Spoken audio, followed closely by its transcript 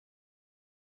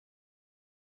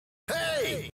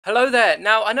Hello there.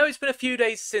 Now, I know it's been a few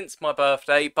days since my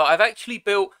birthday, but I've actually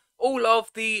built all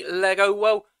of the Lego,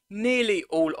 well, nearly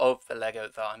all of the Lego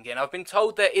that I'm getting. I've been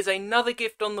told there is another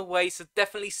gift on the way, so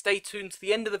definitely stay tuned to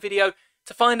the end of the video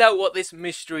to find out what this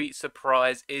mystery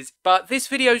surprise is. But this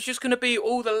video is just going to be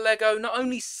all the Lego, not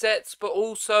only sets, but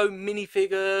also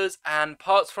minifigures and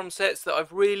parts from sets that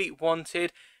I've really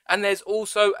wanted. And there's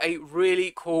also a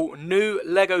really cool new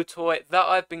Lego toy that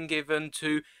I've been given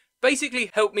to basically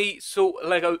help me sort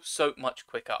Lego so much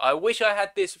quicker. I wish I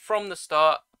had this from the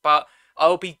start, but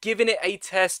I'll be giving it a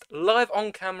test live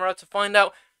on camera to find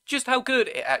out just how good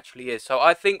it actually is. So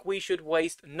I think we should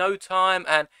waste no time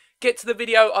and get to the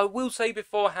video. I will say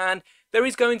beforehand, there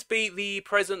is going to be the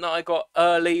present that I got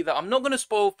early that I'm not going to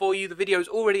spoil for you. The video is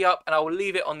already up and I will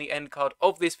leave it on the end card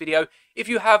of this video if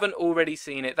you haven't already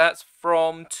seen it. That's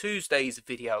from Tuesday's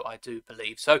video, I do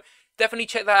believe. So definitely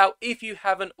check that out if you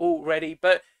haven't already.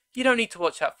 But you don't need to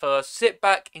watch that first. Sit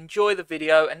back, enjoy the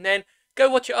video, and then go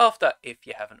watch it after if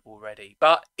you haven't already.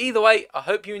 But either way, I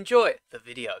hope you enjoy the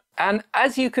video. And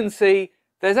as you can see,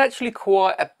 there's actually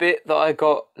quite a bit that I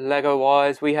got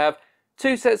Lego-wise. We have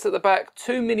two sets at the back,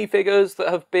 two minifigures that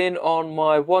have been on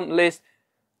my want list.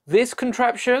 This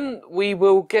contraption, we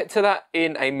will get to that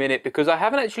in a minute because I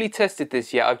haven't actually tested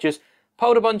this yet. I've just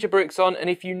piled a bunch of bricks on, and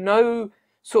if you know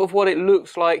sort of what it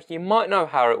looks like, you might know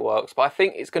how it works, but I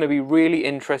think it's going to be really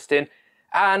interesting.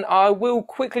 And I will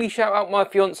quickly shout out my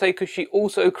fiance because she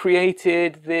also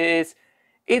created this.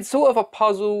 It's sort of a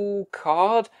puzzle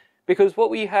card because what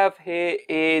we have here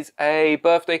is a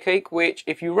birthday cake, which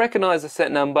if you recognize the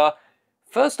set number,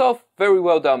 first off, very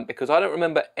well done because I don't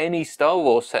remember any Star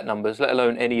Wars set numbers, let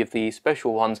alone any of the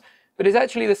special ones, but it's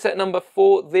actually the set number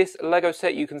for this Lego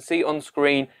set you can see on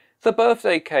screen, the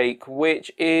birthday cake,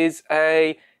 which is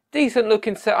a decent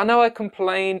looking set. I know I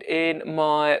complained in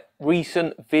my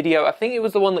recent video, I think it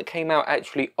was the one that came out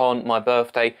actually on my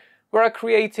birthday, where I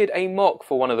created a mock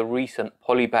for one of the recent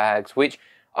polybags, which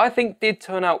I think did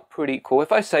turn out pretty cool,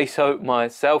 if I say so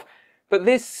myself. But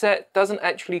this set doesn't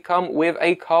actually come with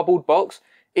a cardboard box.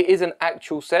 It is an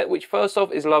actual set, which first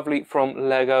off is lovely from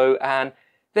Lego, and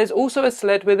there's also a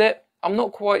sled with it. I'm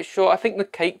not quite sure. I think the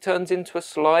cake turns into a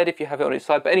slide if you have it on its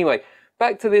side. But anyway,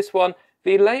 back to this one.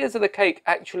 The layers of the cake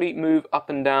actually move up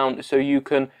and down so you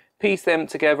can piece them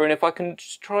together. And if I can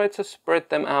just try to spread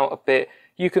them out a bit,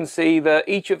 you can see that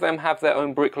each of them have their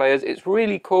own brick layers. It's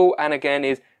really cool and again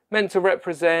is meant to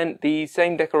represent the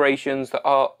same decorations that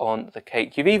are on the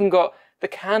cake. You've even got the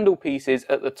candle pieces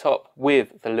at the top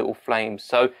with the little flames.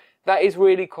 So that is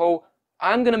really cool.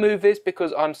 I'm going to move this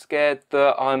because I'm scared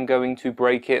that I'm going to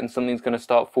break it and something's going to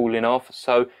start falling off.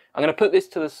 So I'm going to put this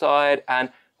to the side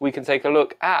and we can take a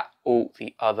look at all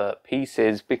the other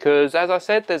pieces because, as I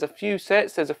said, there's a few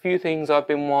sets, there's a few things I've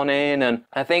been wanting, and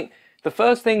I think the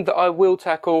first thing that I will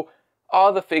tackle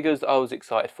are the figures that I was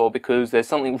excited for because there's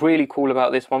something really cool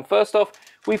about this one. First off,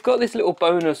 we've got this little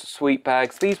bonus sweet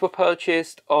bags. These were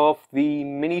purchased off the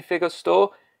minifigure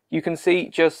store. You can see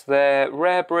just there,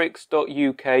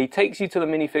 rarebricks.uk takes you to the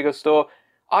minifigure store.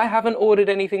 I haven't ordered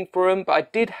anything for them, but I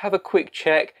did have a quick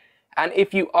check. And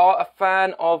if you are a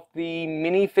fan of the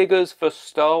minifigures for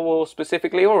Star Wars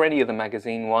specifically, or any of the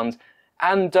magazine ones,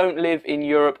 and don't live in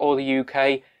Europe or the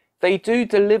UK, they do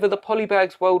deliver the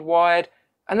polybags worldwide,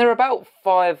 and they're about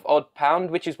 £5 odd,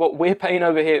 which is what we're paying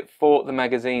over here for the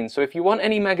magazine. So if you want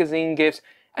any magazine gifts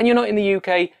and you're not in the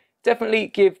UK, definitely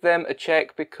give them a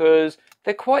check because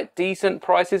they're quite decent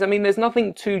prices. I mean, there's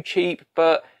nothing too cheap,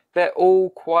 but they're all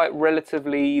quite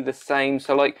relatively the same.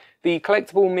 So like the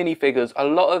collectible minifigures, a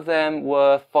lot of them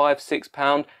were £5,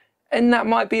 £6, and that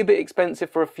might be a bit expensive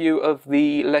for a few of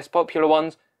the less popular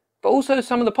ones. But also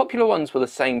some of the popular ones were the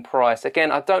same price.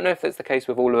 Again, I don't know if that's the case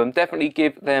with all of them. Definitely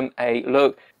give them a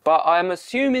look. But I'm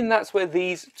assuming that's where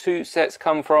these two sets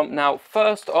come from. Now,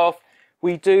 first off,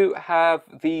 we do have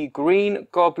the Green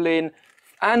Goblin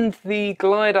and the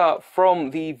glider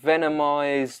from the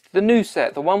Venomized, the new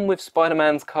set, the one with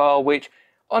Spider-Man's car, which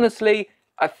honestly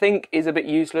I think is a bit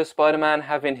useless, Spider-Man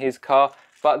having his car.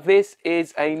 But this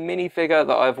is a minifigure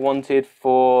that I've wanted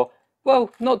for,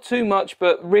 well, not too much,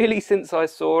 but really since I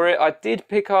saw it. I did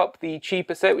pick up the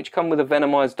cheaper set, which come with a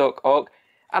Venomized Doc Ock,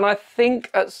 and I think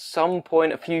at some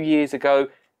point a few years ago,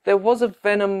 there was a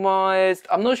Venomized,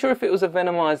 I'm not sure if it was a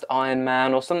Venomized Iron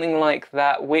Man or something like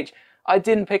that, which I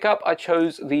didn't pick up. I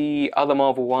chose the other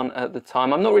Marvel one at the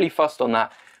time. I'm not really fussed on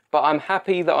that, but I'm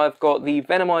happy that I've got the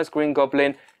Venomized Green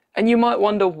Goblin, and you might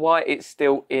wonder why it's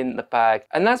still in the bag.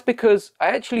 And that's because I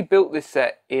actually built this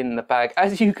set in the bag.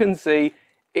 As you can see,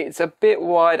 it's a bit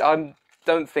wide. I'm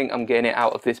don't think I'm getting it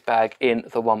out of this bag in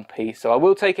the one piece. So I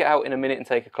will take it out in a minute and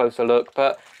take a closer look,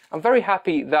 but I'm very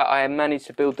happy that I managed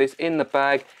to build this in the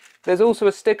bag. There's also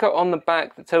a sticker on the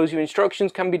back that tells you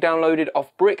instructions can be downloaded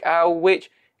off BrickOwl, which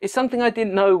is something I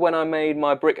didn't know when I made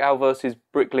my BrickOwl versus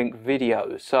Bricklink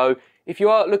video. So if you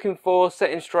are looking for set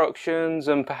instructions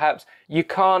and perhaps you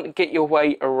can't get your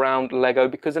way around Lego,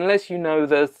 because unless you know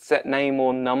the set name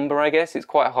or number, I guess, it's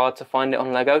quite hard to find it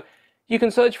on Lego, you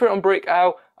can search for it on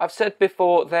BrickOwl. I've said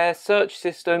before, their search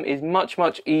system is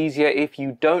much easier if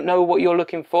you don't know what you're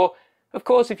looking for. Of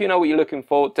course, if you know what you're looking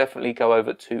for, definitely go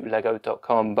over to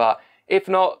lego.com, but if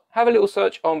not, have a little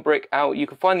search on BrickOwl. You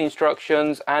can find the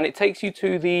instructions and it takes you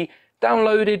to the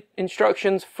downloaded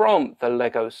instructions from the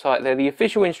Lego site. They're the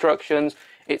official instructions.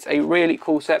 It's a really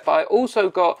cool set, but I also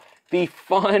got the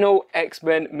final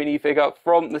X-Men minifigure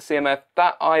from the CMF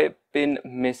that I've been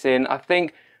missing. I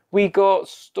think we got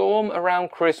Storm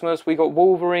around Christmas, we got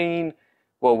Wolverine,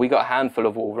 well, we got a handful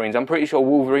of Wolverines. I'm pretty sure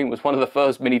Wolverine was one of the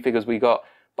first minifigures we got,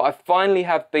 but I finally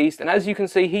have Beast, and as you can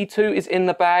see, he too is in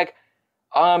the bag.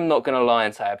 I'm not going to lie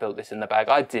and say I built this in the bag.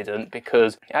 I didn't,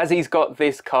 because as he's got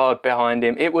this card behind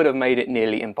him, it would have made it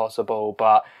nearly impossible,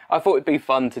 but I thought it'd be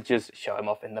fun to just show him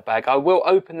off in the bag. I will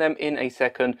open them in a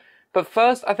second, but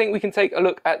first I think we can take a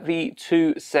look at the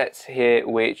two sets here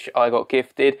which I got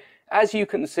gifted. As you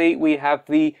can see, we have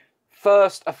the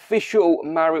first official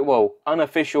Mario, well,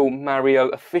 unofficial Mario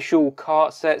official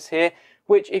kart sets here,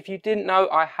 which if you didn't know,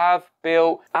 I have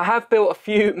built a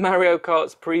few Mario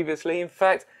Karts previously. In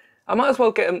fact, I might as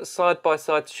well get them side by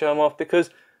side to show them off, because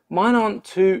mine aren't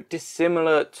too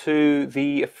dissimilar to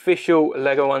the official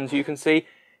Lego ones. You can see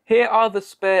here are the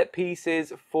spare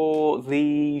pieces for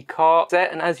the kart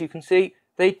set, and as you can see,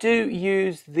 they do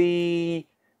use the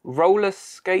roller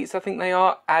skates, I think they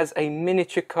are, as a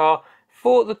miniature car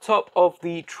for the top of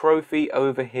the trophy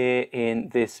over here in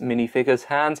this minifigure's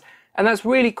hands. And that's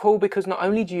really cool, because not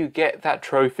only do you get that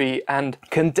trophy and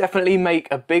can definitely make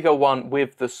a bigger one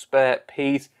with the spare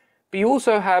piece, but you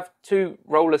also have two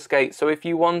roller skates. So if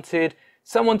you wanted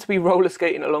someone to be roller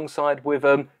skating alongside with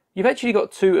them, you've actually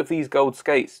got two of these gold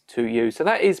skates to use. So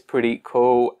that is pretty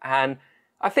cool. And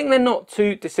I think they're not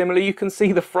too dissimilar. You can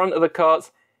see the front of the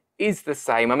karts is the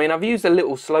same. I mean, I've used a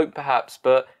little slope perhaps,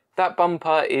 but that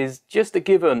bumper is just a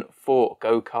given for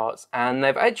go-karts. And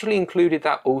they've actually included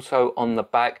that also on the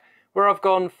back, where I've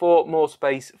gone for more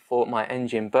space for my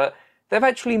engine. But they've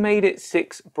actually made it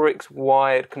 6 bricks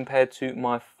wide compared to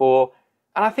my 4.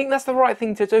 And I think that's the right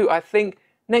thing to do. I think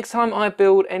next time I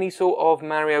build any sort of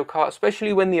Mario Kart,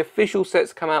 especially when the official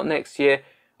sets come out next year,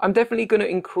 I'm definitely going to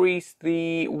increase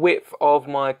the width of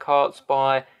my karts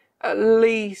by at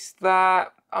least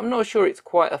that. I'm not sure it's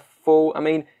quite a full, I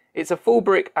mean, it's a full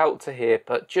brick out to here,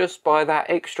 but just by that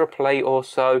extra plate or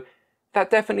so, that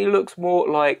definitely looks more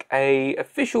like a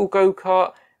official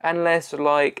go-kart and less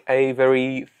like a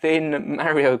very thin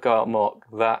Mario Kart mock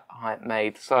that I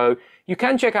made. So you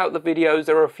can check out the videos.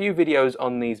 There are a few videos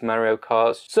on these Mario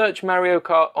Karts. Search Mario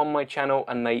Kart on my channel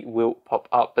and they will pop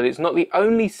up. But it's not the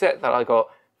only set that I got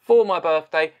for my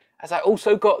birthday, as I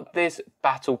also got this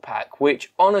battle pack,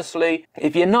 which honestly,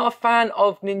 if you're not a fan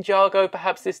of Ninjago,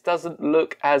 perhaps this doesn't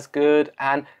look as good.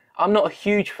 And I'm not a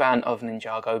huge fan of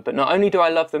Ninjago, but not only do I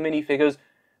love the minifigures,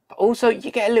 but also you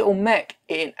get a little mech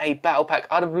in a battle pack.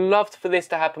 I'd have loved for this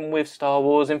to happen with Star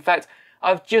Wars. In fact,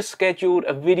 I've just scheduled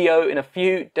a video in a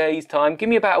few days' time. Give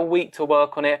me about a week to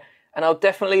work on it, and I'll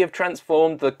definitely have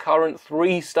transformed the current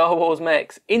 3 Star Wars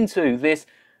mechs into this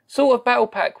sort of battle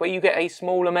pack where you get a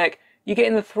smaller mech. You're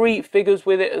getting the 3 figures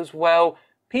with it as well.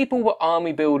 People were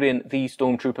army building the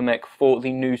Stormtrooper mech for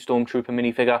the new Stormtrooper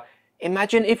minifigure.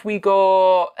 Imagine if we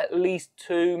got at least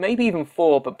 2, maybe even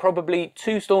 4, but probably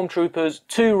 2 Stormtroopers,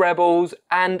 2 Rebels,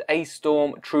 and a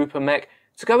Stormtrooper mech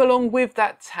to go along with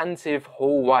that Tantive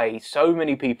hallway. So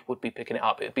many people would be picking it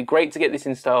up. It'd be great to get this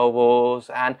in Star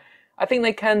Wars, and I think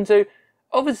they can do.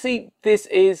 Obviously, this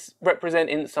is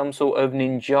representing some sort of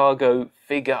Ninjago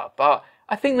figure, but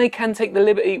I think they can take the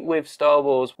liberty with Star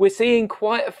Wars. We're seeing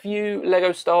quite a few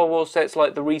Lego Star Wars sets,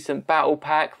 like the recent Battle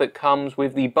Pack that comes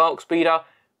with the Bark Speeder,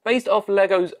 based off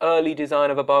Lego's early design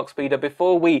of a Bark Speeder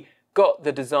before we got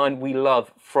the design we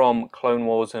love from Clone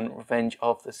Wars and Revenge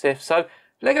of the Sith. So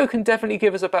Lego can definitely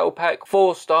give us a battle pack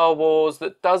for Star Wars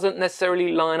that doesn't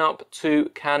necessarily line up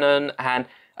to canon. And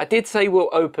I did say we'll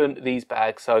open these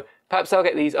bags, so perhaps I'll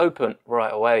get these open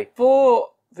right away.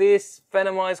 For this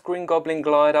Venomized Green Goblin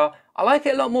glider, I like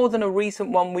it a lot more than a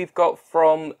recent one we've got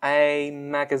from a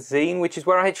magazine, which is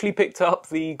where I actually picked up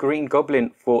the Green Goblin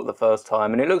for the first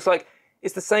time. And it looks like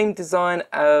it's the same design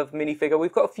of minifigure.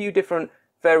 We've got a few different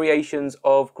variations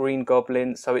of Green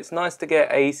Goblin, so it's nice to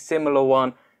get a similar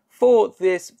one for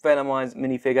this Venomized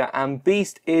minifigure, and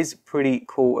Beast is pretty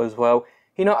cool as well.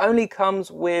 He not only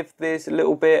comes with this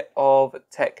little bit of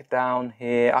tech down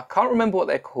here, I can't remember what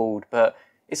they're called, but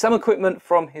it's some equipment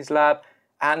from his lab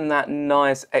and that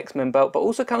nice X-Men belt, but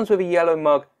also comes with a yellow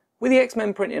mug with the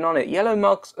X-Men printing on it. Yellow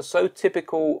mugs are so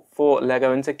typical for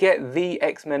LEGO, and to get the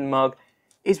X-Men mug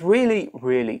is really,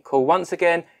 really cool. Once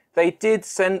again, they did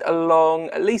send along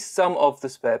at least some of the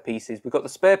spare pieces. We've got the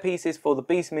spare pieces for the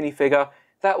Beast minifigure.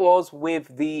 That was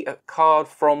with the card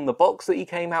from the box that he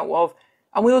came out of.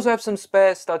 And we also have some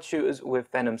spare stud shooters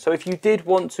with Venom. So if you did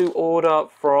want to order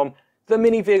from the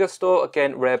minifigure store,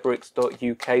 again,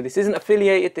 rarebricks.uk. This isn't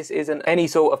affiliated, this isn't any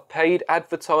sort of paid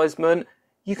advertisement.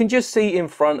 You can just see in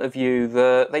front of you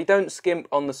that they don't skimp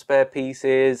on the spare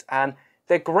pieces, and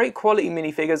they're great quality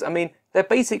minifigures. I mean, they're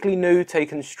basically new,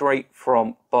 taken straight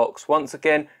from box. Once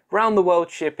again, round the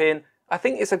world shipping. I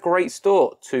think it's a great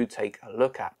store to take a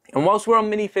look at. And whilst we're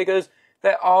on minifigures,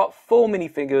 there are 4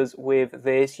 minifigures with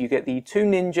this. You get the 2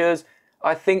 ninjas.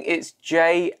 I think it's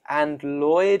Jay and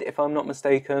Lloyd, if I'm not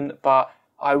mistaken. But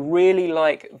I really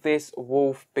like this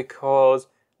wolf because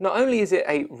not only is it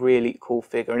a really cool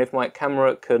figure, and if my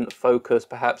camera can focus,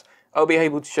 perhaps I'll be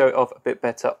able to show it off a bit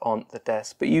better on the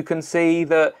desk. But you can see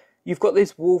that you've got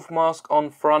this wolf mask on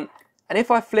front. And if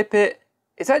I flip it,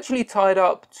 it's actually tied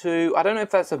up to, I don't know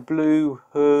if that's a blue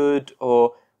hood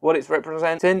or what it's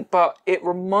representing, but it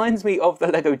reminds me of the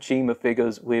Lego Chima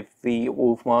figures with the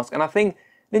wolf mask. And I think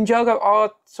Ninjago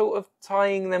are sort of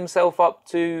tying themselves up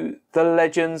to the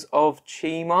legends of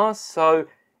Chima, so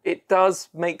it does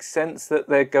make sense that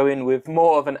they're going with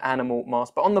more of an animal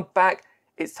mask. But on the back,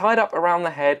 it's tied up around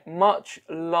the head, much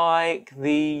like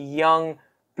the young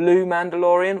blue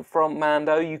Mandalorian from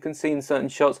Mando. You can see in certain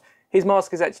shots, his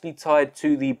mask is actually tied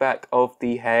to the back of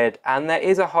the head, and there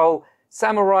is a whole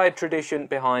samurai tradition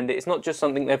behind it. It's not just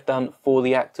something they've done for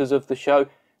the actors of the show.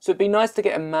 So it'd be nice to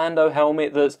get a Mando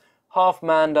helmet that's half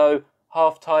Mando,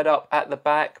 half tied up at the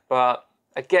back. But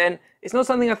again, it's not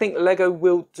something I think LEGO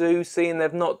will do, seeing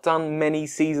they've not done many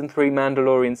Season 3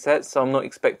 Mandalorian sets. So I'm not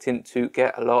expecting to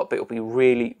get a lot, but it'll be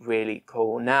really, really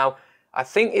cool. Now, I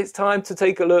think it's time to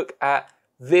take a look at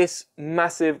this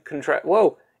massive contract.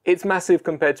 Well, it's massive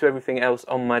compared to everything else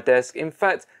on my desk. In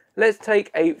fact, let's take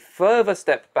a further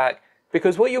step back,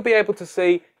 because what you'll be able to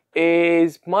see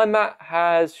is my mat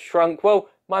has shrunk. Well,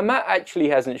 my mat actually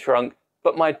hasn't shrunk,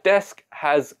 but my desk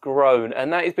has grown.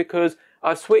 And that is because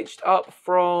I've switched up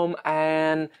from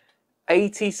an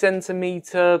 80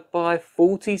 centimeter by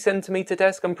 40 centimeter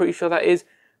desk, I'm pretty sure that is,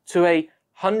 to a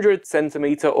 100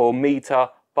 centimeter or meter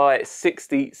by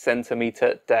 60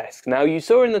 centimeter desk. Now, you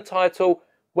saw in the title,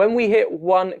 when we hit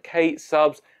 1K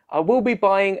subs, I will be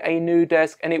buying a new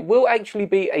desk, and it will actually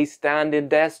be a standing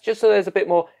desk, just so there's a bit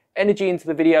more energy into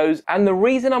the videos. And the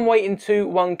reason I'm waiting to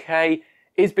 1K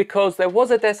is because there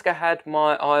was a desk I had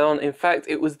my eye on. In fact,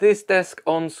 it was this desk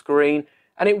on screen,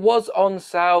 and it was on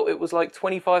sale. It was like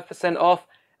 25% off.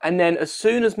 And then as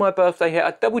soon as my birthday hit,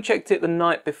 I double checked it the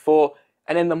night before,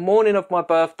 and in the morning of my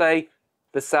birthday,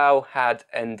 the sale had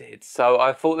ended. So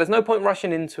I thought there's no point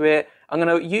rushing into it. I'm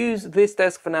going to use this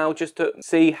desk for now just to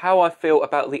see how I feel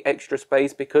about the extra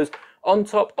space, because on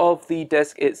top of the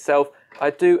desk itself,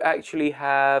 I do actually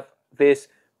have this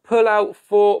pull out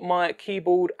for my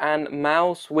keyboard and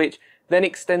mouse, which then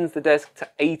extends the desk to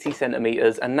 80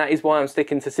 centimeters. And that is why I'm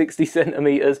sticking to 60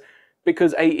 centimeters,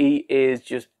 because 80 is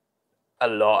just a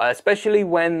lot, especially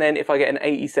when then if I get an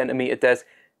 80 centimeter desk,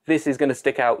 this is going to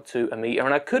stick out to a meter.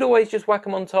 And I could always just whack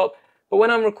them on top, but when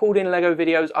I'm recording LEGO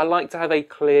videos, I like to have a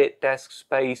clear desk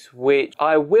space, which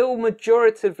I will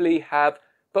majoritively have.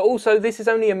 But also, this is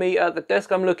only a meter. The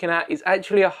desk I'm looking at is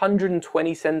actually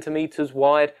 120 centimeters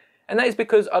wide. And that is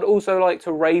because I'd also like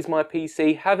to raise my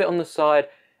PC, have it on the side.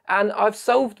 And I've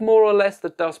solved more or less the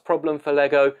dust problem for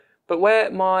LEGO. But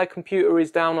where my computer is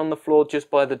down on the floor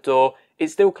just by the door, it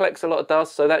still collects a lot of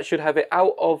dust. So that should have it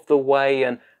out of the way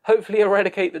and hopefully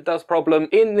eradicate the dust problem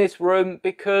in this room,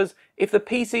 because if the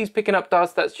PC's picking up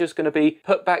dust, that's just going to be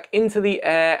put back into the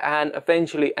air and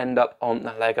eventually end up on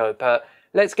the LEGO. But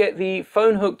let's get the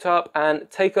phone hooked up and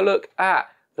take a look at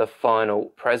the final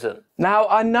present. Now,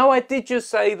 I know I did just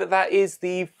say that that is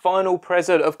the final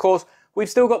present. Of course,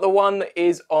 we've still got the one that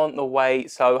is on the way,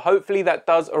 so hopefully that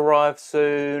does arrive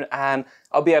soon and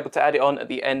I'll be able to add it on at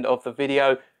the end of the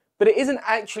video. But it isn't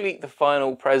actually the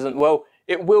final present. Well,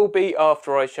 it will be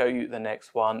after I show you the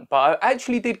next one. But I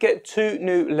actually did get 2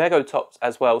 new Lego tops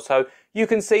as well. So you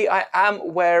can see I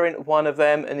am wearing one of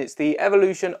them, and it's the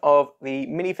evolution of the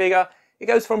minifigure. It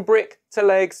goes from brick to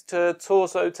legs to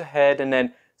torso to head, and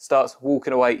then starts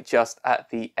walking away just at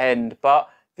the end. But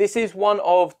this is one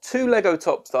of 2 Lego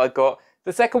tops that I got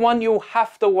The second one you'll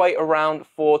have to wait around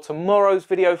for tomorrow's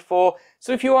video for.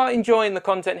 So if you are enjoying the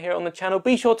content here on the channel,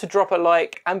 be sure to drop a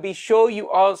like and be sure you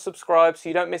are subscribed so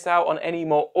you don't miss out on any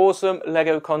more awesome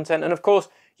Lego content. And of course,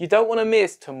 you don't want to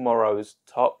miss tomorrow's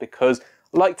top because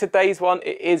like today's one,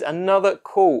 it is another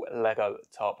cool Lego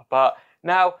top. But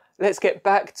now let's get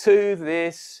back to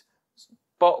this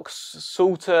box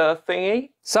sorter thingy.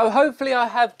 So hopefully I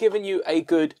have given you a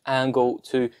good angle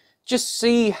to just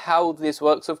see how this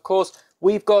works. Of course,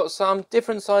 we've got some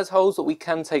different size holes that we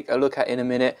can take a look at in a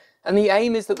minute. And the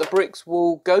aim is that the bricks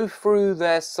will go through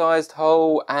their sized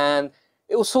hole and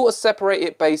it will sort of separate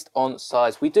it based on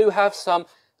size. We do have some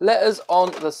letters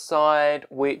on the side,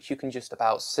 which you can just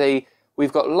about see.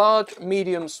 We've got large,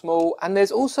 medium, small, and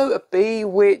there's also a B,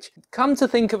 which, come to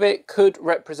think of it, could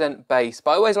represent base.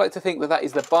 But I always like to think that that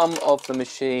is the bum of the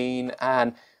machine,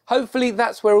 and hopefully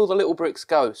that's where all the little bricks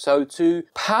go. So to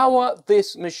power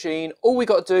this machine, all we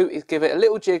got to do is give it a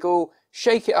little jiggle,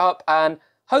 shake it up, and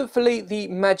hopefully the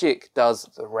magic does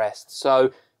the rest.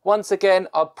 So once again,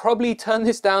 I'll probably turn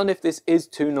this down if this is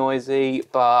too noisy,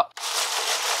 but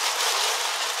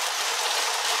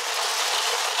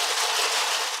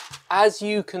as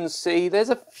you can see, there's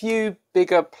a few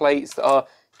bigger plates that are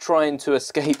trying to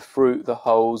escape through the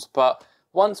holes. But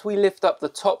once we lift up the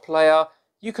top layer,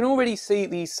 you can already see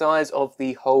the size of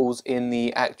the holes in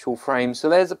the actual frame. So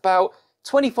there's about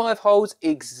 25 holes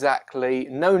exactly.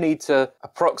 No need to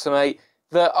approximate.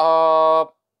 There are,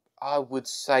 I would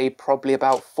say, probably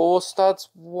about 4 studs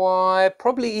wide,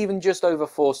 probably even just over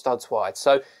 4 studs wide.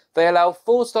 So they allow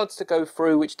 4 studs to go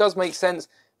through, which does make sense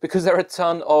because there are a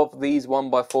ton of these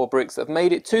 1x4 bricks that have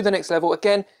made it to the next level.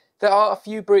 Again, there are a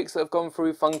few bricks that have gone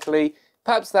through funkily.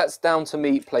 Perhaps that's down to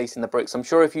me placing the bricks. I'm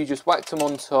sure if you just whacked them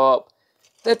on top,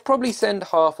 they'd probably send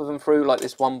half of them through, like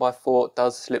this 1x4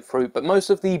 does slip through. But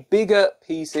most of the bigger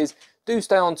pieces do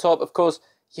stay on top. Of course,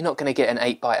 you're not going to get an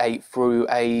 8x8 through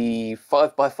a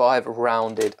 5x5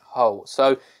 rounded hole.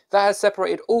 So that has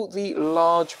separated all the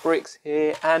large bricks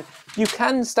here, and you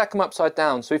can stack them upside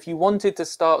down. So if you wanted to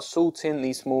start sorting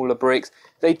these smaller bricks,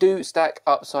 they do stack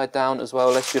upside down as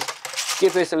well. Let's just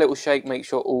give this a little shake, make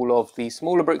sure all of the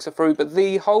smaller bricks are through, but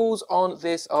the holes on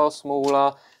this are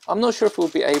smaller. I'm not sure if we'll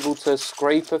be able to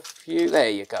scrape a few. There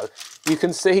you go. You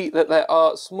can see that there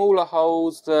are smaller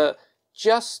holes that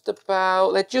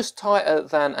they're just tighter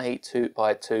than a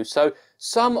 2x2. So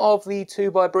some of the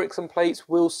 2x bricks and plates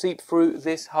will seep through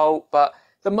this hole, but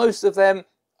the most of them,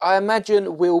 I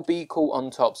imagine, will be caught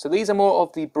on top. So these are more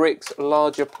of the bricks,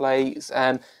 larger plates,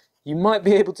 and you might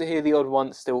be able to hear the odd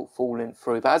one still falling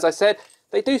through. But as I said,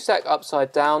 they do stack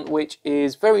upside down, which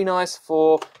is very nice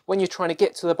for when you're trying to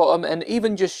get to the bottom and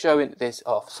even just showing this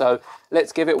off. So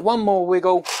let's give it one more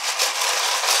wiggle,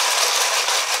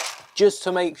 just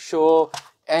to make sure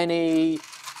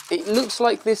it looks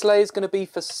like this layer is going to be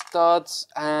for studs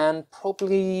and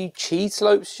probably cheese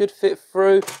slopes should fit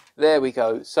through. There we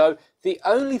go. So the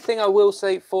only thing I will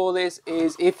say for this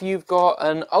is if you've got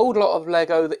an old lot of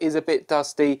Lego that is a bit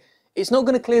dusty, it's not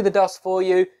going to clear the dust for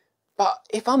you. But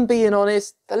if I'm being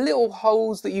honest, the little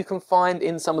holes that you can find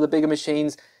in some of the bigger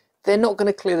machines, they're not going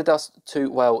to clear the dust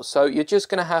too well. So you're just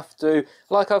going to have to,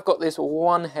 like I've got this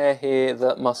one hair here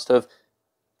that must have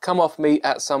come off me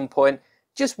at some point,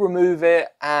 just remove it,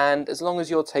 and as long as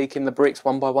you're taking the bricks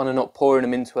one by one and not pouring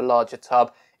them into a larger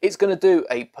tub, it's going to do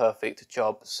a perfect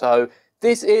job. So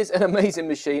this is an amazing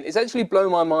machine. It's actually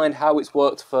blown my mind how it's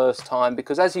worked first time,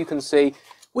 because as you can see,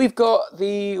 we've got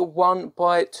the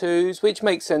 1x2s, which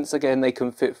makes sense. Again, they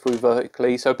can fit through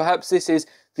vertically. So perhaps this is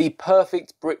the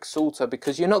perfect brick sorter,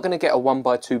 because you're not going to get a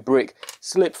 1x2 brick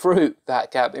slip through that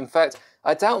gap. In fact,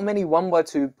 I doubt many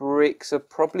 1x2 bricks are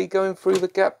probably going through the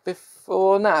gap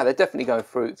before. Nah, they're definitely going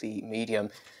through the medium.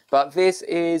 But this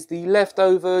is the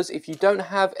leftovers. If you don't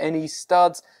have any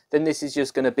studs, then this is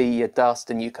just going to be your dust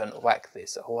and you can whack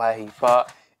this away.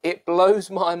 But it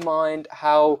blows my mind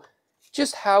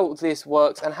just how this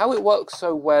works and how it works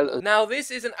so well. Now, this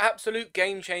is an absolute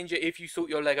game changer if you sort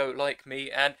your Lego like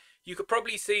me, and you could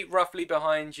probably see roughly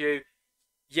behind you.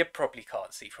 You probably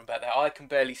can't see from back there. I can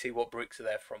barely see what bricks are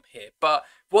there from here. But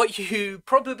what you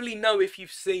probably know if you've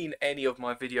seen any of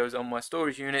my videos on my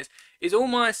storage units is all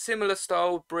my similar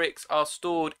styled bricks are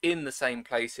stored in the same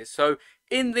places. So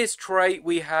in this tray,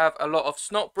 we have a lot of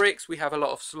snot bricks, we have a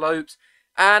lot of slopes,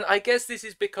 and I guess this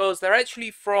is because they're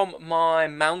actually from my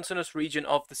mountainous region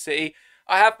of the city.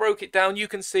 I have broke it down. You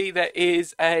can see there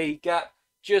is a gap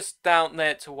just down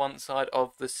there to one side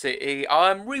of the city.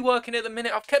 I'm reworking it at the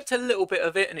minute. I've kept a little bit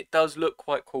of it and it does look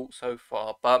quite cool so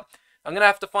far, but I'm going to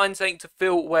have to find something to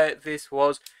fill where this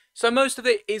was. So most of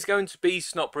it is going to be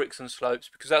snot bricks and slopes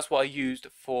because that's what I used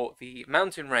for the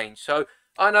mountain range. So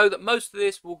I know that most of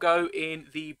this will go in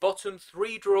the bottom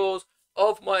 3 drawers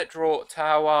of my drawer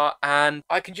tower, and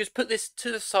I can just put this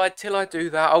to the side till I do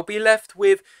that. I'll be left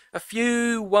with a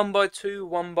few 1x2,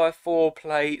 1x4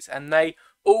 plates, and they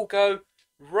all go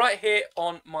right here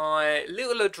on my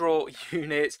little drawer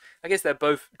units. I guess they're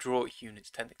both drawer units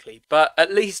technically, but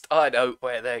at least I know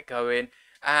where they're going.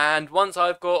 And once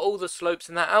I've got all the slopes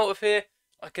and that out of here,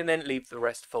 I can then leave the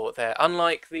rest for there.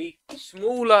 Unlike the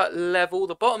smaller level,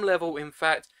 the bottom level in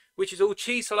fact, which is all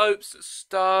cheese slopes,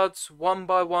 studs,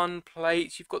 1x1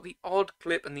 plates. You've got the odd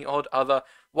clip and the odd other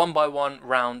 1x1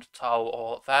 round tile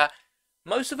or that.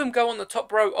 Most of them go on the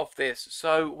top row of this,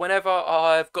 so whenever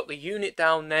I've got the unit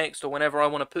down next, or whenever I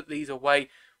want to put these away,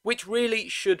 which really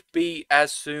should be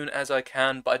as soon as I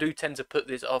can, but I do tend to put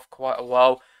this off quite a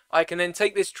while, I can then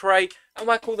take this tray and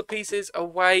whack all the pieces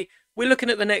away. We're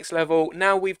looking at the next level.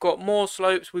 Now we've got more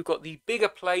slopes, we've got the bigger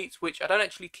plates, which I don't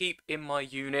actually keep in my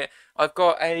unit. I've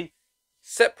got a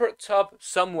separate tub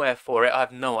somewhere for it. I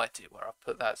have no idea where I've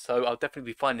put that, so I'll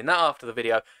definitely be finding that after the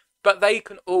video. But they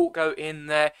can all go in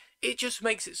there. It just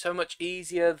makes it so much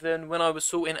easier than when I was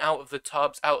sorting out of the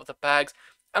tubs, out of the bags.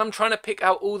 And I'm trying to pick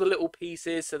out all the little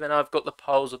pieces, so then I've got the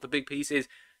piles of the big pieces.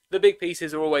 The big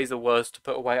pieces are always the worst to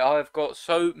put away. I've got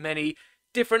so many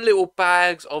different little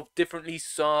bags of differently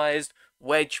sized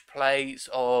wedge plates,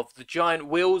 of the giant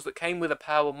wheels that came with the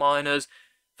power miners,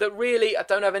 that really I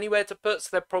don't have anywhere to put, so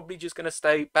they're probably just going to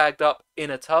stay bagged up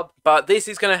in a tub. But this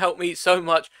is going to help me so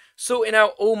much sorting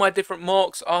out all my different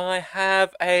MOCs. I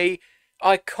have a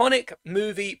iconic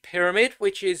movie pyramid,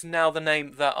 which is now the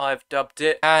name that I've dubbed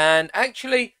it, and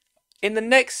actually in the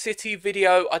next city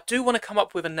video I do want to come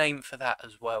up with a name for that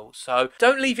as well. So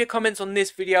don't leave your comments on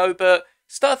this video, but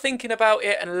start thinking about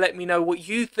it and let me know what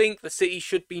you think the city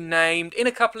should be named in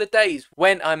a couple of days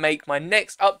when I make my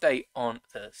next update on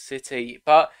the city.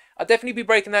 But I'll definitely be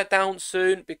breaking that down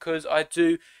soon because I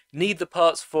do need the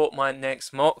parts for my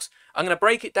next MOCs. I'm going to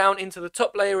break it down into the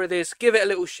top layer of this, give it a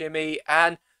little shimmy,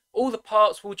 and all the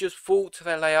parts will just fall to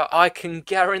their layer. I can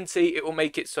guarantee it will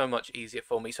make it so much easier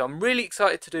for me. So I'm really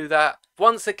excited to do that.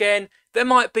 Once again, there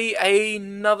might be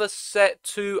another set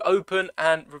to open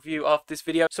and review after this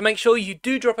video. So make sure you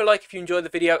do drop a like if you enjoyed the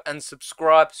video and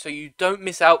subscribe so you don't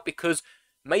miss out, because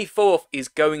May 4th is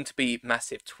going to be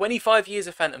massive. 25 years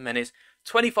of Phantom Menace,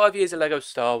 25 years of LEGO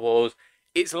Star Wars.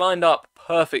 It's lined up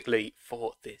perfectly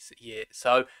for this year.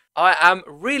 So I am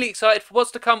really excited for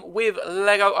what's to come with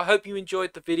LEGO. I hope you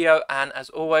enjoyed the video, and as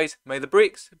always, may the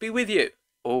bricks be with you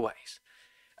always.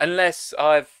 Unless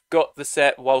I've got the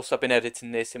set whilst I've been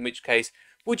editing this, in which case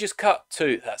we'll just cut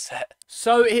to that set.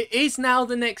 So it is now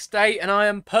the next day and I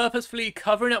am purposefully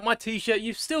covering up my t-shirt.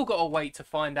 You've still got to wait to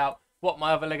find out what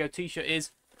my other LEGO t-shirt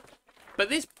is. But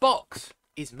this box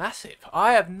is massive.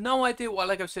 I have no idea what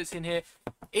LEGO sets in here.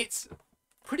 It's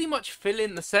pretty much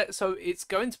filling the set, so it's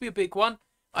going to be a big one.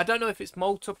 I don't know if it's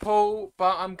multiple,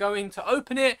 but I'm going to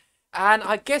open it and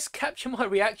I guess capture my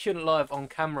reaction live on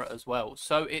camera as well.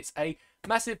 So it's a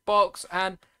massive box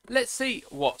and let's see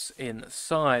what's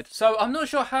inside. So I'm not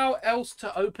sure how else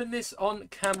to open this on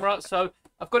camera, so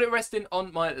I've got it resting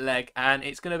on my leg and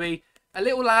it's going to be a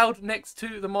little loud next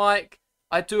to the mic.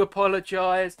 I do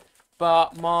apologise,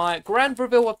 but my grand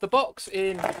reveal of the box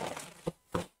in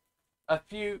a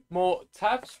few more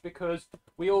tabs, because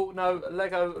we all know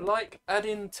LEGO like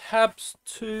adding tabs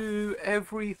to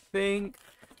everything.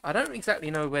 I don't exactly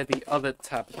know where the other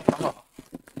tabs are,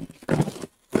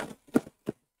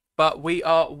 but we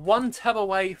are one tab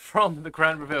away from the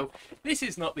grand reveal. This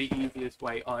is not the easiest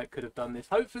way I could have done this.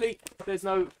 Hopefully there's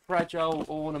no fragile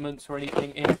ornaments or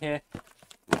anything in here.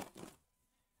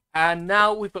 And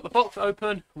now we've got the box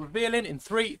open, revealing in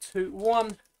 3, 2,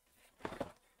 1.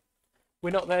 We're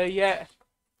not there yet,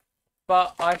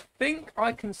 but I think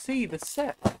I can see the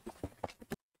set.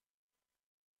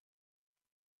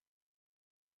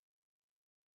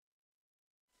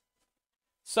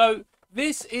 So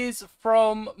this is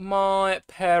from my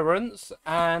parents,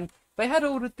 and they had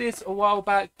ordered this a while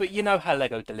back, but you know how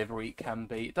LEGO delivery can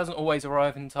be. It doesn't always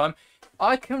arrive in time.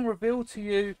 I can reveal to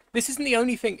you, this isn't the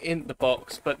only thing in the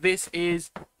box, but this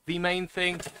is the main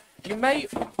thing. You may...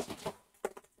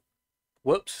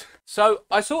 Whoops. So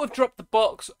I sort of dropped the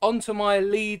box onto my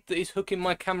lead that is hooking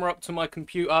my camera up to my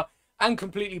computer and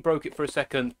completely broke it for a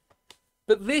second.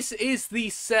 But this is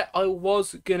the set I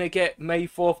was going to get May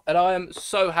 4th and I am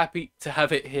so happy to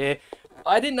have it here.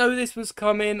 I didn't know this was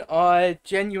coming. I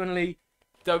genuinely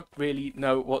don't really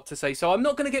know what to say. So I'm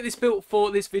not going to get this built for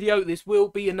this video. This will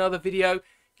be another video.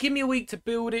 Give me a week to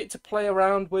build it, to play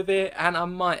around with it, and I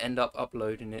might end up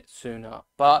uploading it sooner.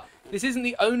 But this isn't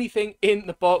the only thing in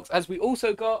the box, as we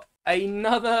also got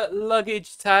another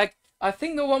luggage tag, I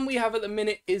think the one we have at the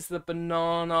minute is the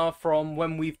banana from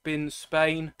When We've Been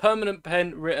Spain. Permanent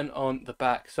pen written on the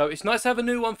back. So it's nice to have a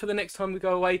new one for the next time we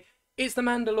go away. It's the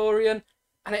Mandalorian.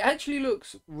 And it actually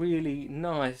looks really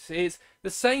nice. It's the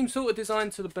same sort of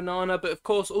design to the banana, but of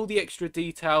course all the extra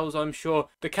details, I'm sure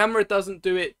the camera doesn't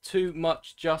do it too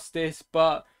much justice,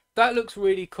 but that looks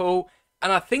really cool.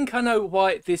 And I think I know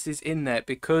why this is in there,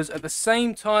 because at the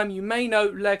same time, you may know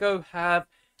Lego have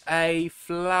a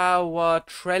flower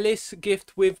trellis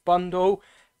gift with bundle,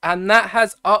 and that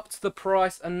has upped the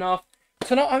price enough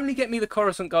to not only get me the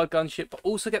Coruscant Guard gunship, but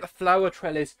also get the flower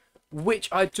trellis, which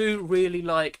I do really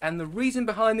like. And the reason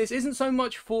behind this isn't so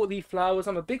much for the flowers.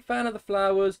 I'm a big fan of the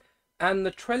flowers, and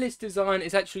the trellis design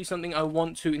is actually something I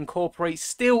want to incorporate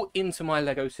still into my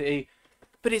Lego City.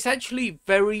 But it's actually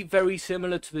very, very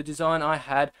similar to the design I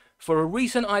had for a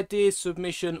recent ideas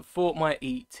submission for my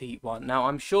ET1. Now,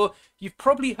 I'm sure you've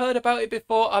probably heard about it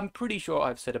before. I'm pretty sure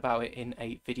I've said about it in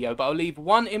a video, but I'll leave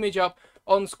one image up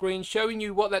on screen showing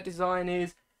you what that design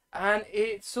is. And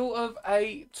it's sort of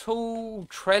a tall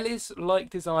trellis-like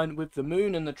design with the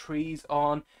moon and the trees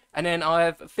on. And then I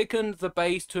have thickened the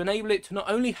base to enable it to not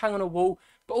only hang on a wall,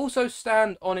 but also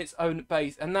stand on its own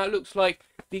base. And that looks like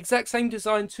the exact same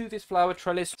design to this flower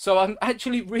trellis. So I'm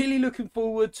actually really looking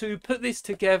forward to put this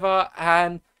together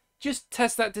and just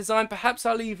test that design. Perhaps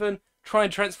I'll even try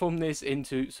and transform this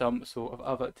into some sort of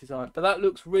other design. But that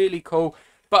looks really cool.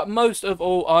 But most of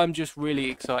all, I'm just really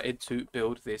excited to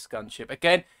build this gunship.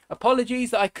 Again,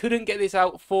 apologies that I couldn't get this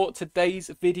out for today's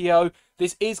video.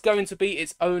 This is going to be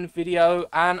its own video,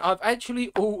 and I've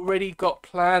actually already got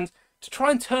plans to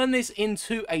try and turn this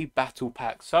into a battle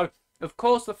pack. So, of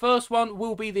course, the first one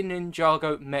will be the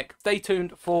Ninjago mech. Stay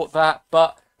tuned for that,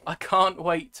 but I can't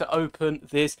wait to open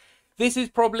this. This is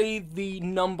probably the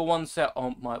 #1 set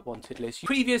on my wanted list.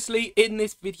 Previously in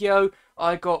this video,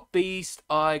 I got Beast,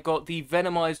 I got the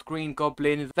Venomized Green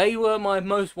Goblin. They were my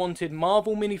most wanted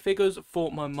Marvel minifigures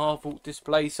for my Marvel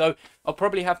display, so I'll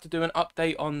probably have to do an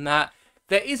update on that.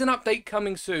 There is an update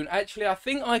coming soon. Actually, I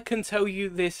think I can tell you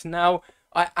this now.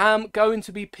 I am going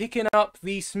to be picking up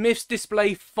the Smith's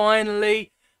display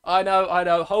finally. I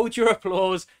know, hold your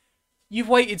applause. You've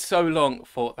waited so long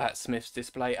for that Smith's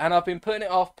display, and I've been putting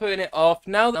it off.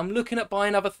 Now that I'm looking at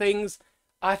buying other things,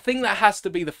 I think that has to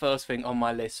be the first thing on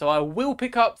my list. So I will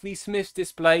pick up the Smith's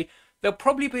display. There'll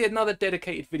probably be another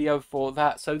dedicated video for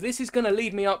that. So this is going to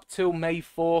lead me up till May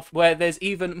 4th, where there's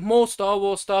even more Star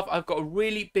Wars stuff. I've got a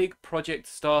really big project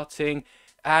starting,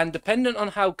 and dependent on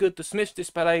how good the Smith's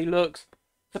display looks,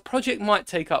 the project might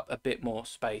take up a bit more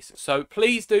space. So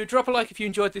please do drop a like if you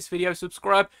enjoyed this video,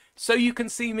 subscribe so you can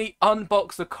see me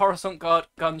unbox the Coruscant Guard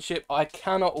gunship. I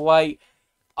cannot wait.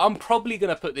 I'm probably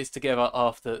going to put this together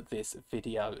after this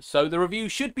video. So the review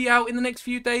should be out in the next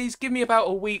few days. Give me about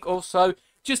a week or so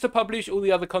just to publish all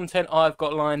the other content I've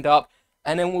got lined up.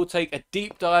 And then we'll take a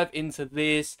deep dive into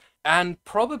this and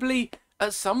probably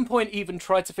at some point even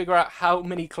try to figure out how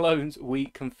many clones we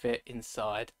can fit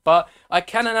inside. But I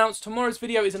can announce tomorrow's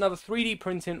video is another 3D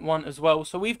printing one as well.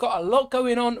 So we've got a lot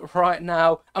going on right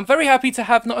now. I'm very happy to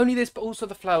have not only this, but also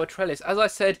the flower trellis. As I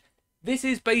said, this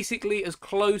is basically as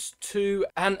close to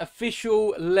an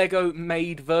official Lego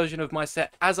made version of my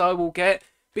set as I will get,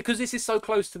 because this is so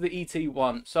close to the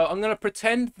ET1. So I'm going to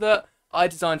pretend that I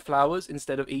designed flowers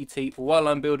instead of ET while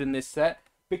I'm building this set,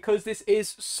 because this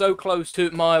is so close to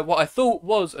my, what I thought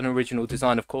was an original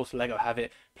design. Of course, Lego have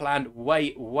it planned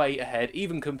way, way ahead,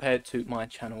 even compared to my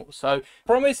channel. So,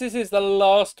 promise this is the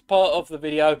last part of the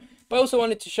video. But I also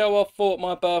wanted to show off for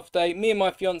my birthday. Me and my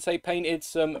fiance painted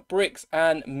some bricks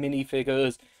and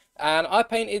minifigures. And I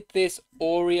painted this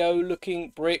Oreo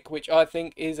looking brick, which I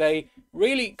think is a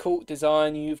really cool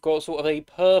design. You've got sort of a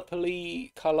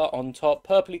purpley colour on top,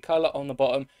 purpley colour on the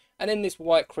bottom, and then this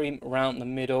white cream around the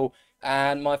middle.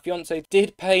 And my fiance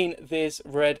did paint this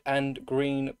red and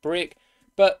green brick,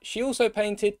 but she also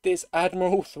painted this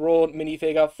Admiral Thrawn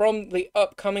minifigure from the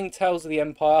upcoming Tales of the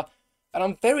Empire. And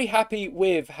I'm very happy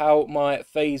with how my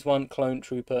Phase 1 Clone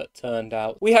Trooper turned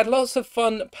out. We had lots of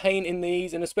fun painting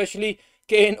these, and especially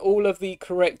getting all of the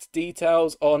correct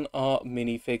details on our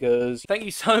minifigures. Thank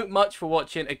you so much for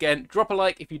watching. Again, drop a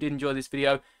like if you did enjoy this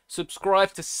video.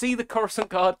 Subscribe to see the Coruscant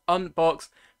Guard unboxed.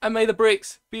 And may the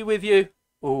bricks be with you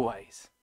always.